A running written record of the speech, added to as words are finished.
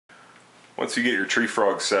Once you get your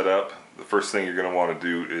TreeFrog set up, the first thing you're going to want to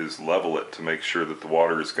do is level it to make sure that the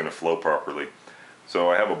water is going to flow properly. So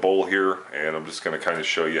I have a bowl here, and I'm just going to kind of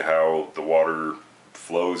show you how the water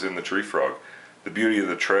flows in the TreeFrog. The beauty of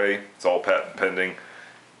the tray, it's all patent pending.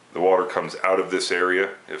 The water comes out of this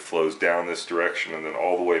area, it flows down this direction and then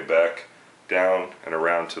all the way back down and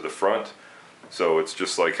around to the front. So it's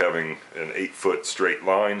just like having an 8-foot straight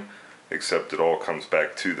line, except it all comes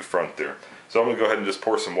back to the front there. So I'm going to go ahead and just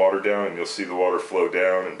pour some water down, and you'll see the water flow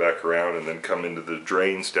down and back around and then come into the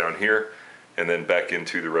drains down here and then back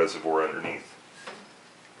into the reservoir underneath.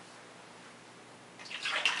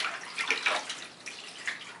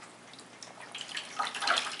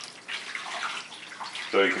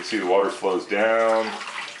 So you can see the water flows down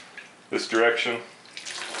this direction,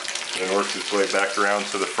 then works its way back around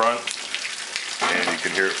to the front, and you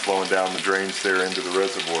can hear it flowing down the drains there into the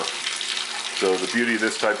reservoir. So the beauty of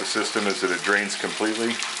this type of system is that it drains completely.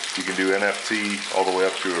 You can do NFT all the way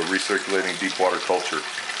up to a recirculating deep water culture.